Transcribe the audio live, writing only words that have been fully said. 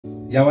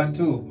Yeah,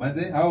 1-2.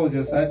 Manze, how was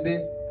your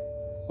Sunday?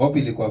 Hope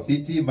ilikuwa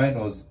fiti. Mine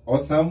was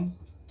awesome.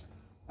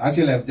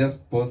 Actually, I've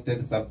just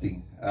posted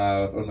something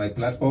on my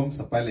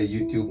platforms, pale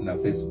YouTube na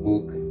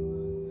Facebook.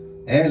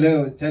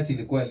 Leo church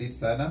ilikuwa lit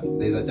sana.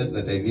 There's a church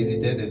that I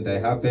visited and I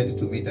happened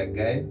to meet a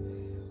guy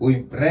who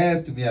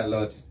impressed me a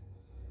lot.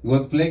 He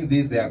was playing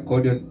the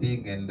accordion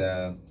thing and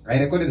I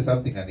recorded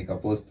something and I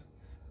post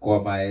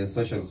kwa my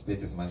social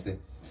spaces, manze.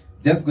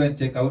 Just go and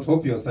check out.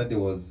 Hope your Sunday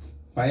was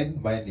fine.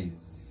 Mine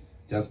is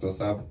just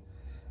awesome.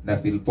 Na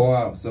feel poor.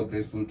 I'm so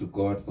grateful to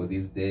God for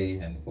this day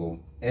and for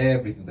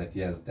everything that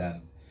He has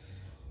done.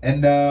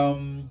 And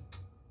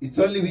we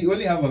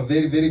only have a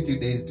very, very few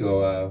days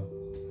to our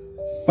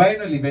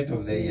final event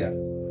of the year.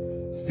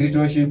 Street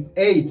Worship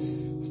 8.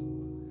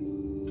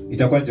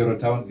 Itakuwa Njoro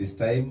Town this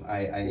time.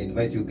 I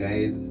invite you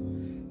guys.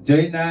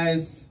 Join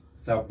us,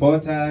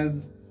 support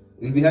us.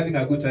 We'll be having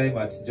a good time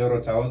at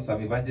Njoro Town.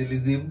 Some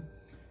evangelism,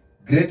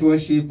 great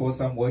worship,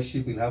 awesome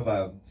worship. We'll have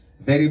a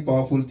very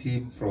powerful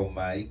team from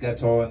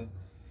Egerton,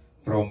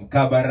 from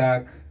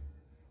Kabarak.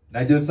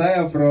 Na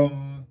Josiah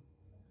from...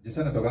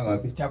 Josiah natokanga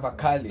wapi?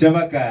 Chavakali.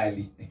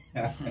 Chavakali.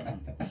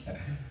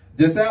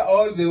 Josiah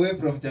all the way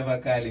from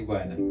Chavakali,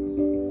 bwana.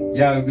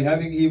 Yeah, we'll be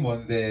having him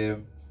on the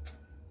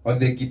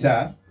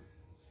guitar.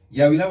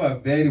 Yeah, we'll have a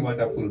very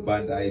wonderful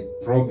band. I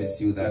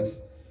promise you that.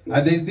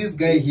 And there's this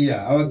guy here,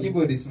 our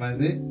keyboardist,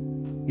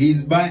 Manze.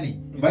 He's Bunny.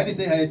 Bunny,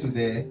 say hi to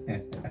the...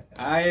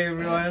 Hi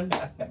everyone,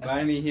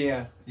 Bunny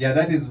here. Yeah,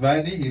 that is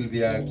Bunny. He'll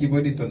be a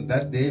keyboardist on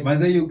that day.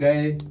 Manze, you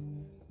guy,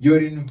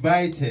 you're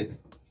invited.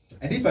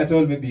 And if at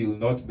all maybe you'll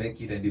not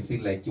make it and you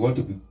feel like you want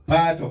to be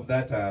part of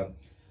that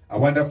a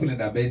wonderful and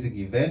amazing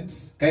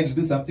event, kindly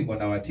do something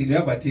on our till. We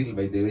have a till,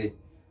 by the way.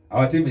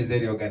 Our team is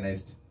very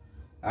organized.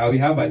 We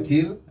have a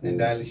till,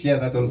 and I'll share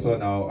that also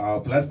on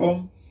our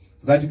platform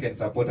so that you can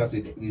support us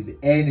with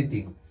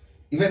anything.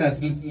 Even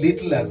as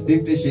little as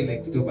 50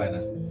 shillings too,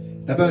 Bana.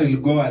 That one will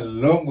go a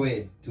long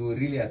way to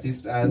really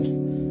assist us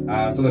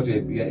so that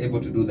we are able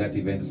to do that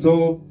event.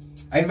 So,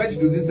 I invite you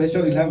to this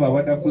session. We'll have a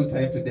wonderful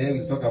time today.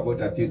 We'll talk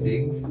about a few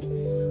things.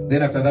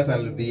 Then after that,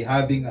 I'll be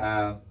having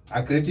a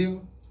creative,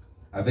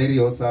 a very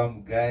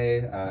awesome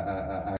guy,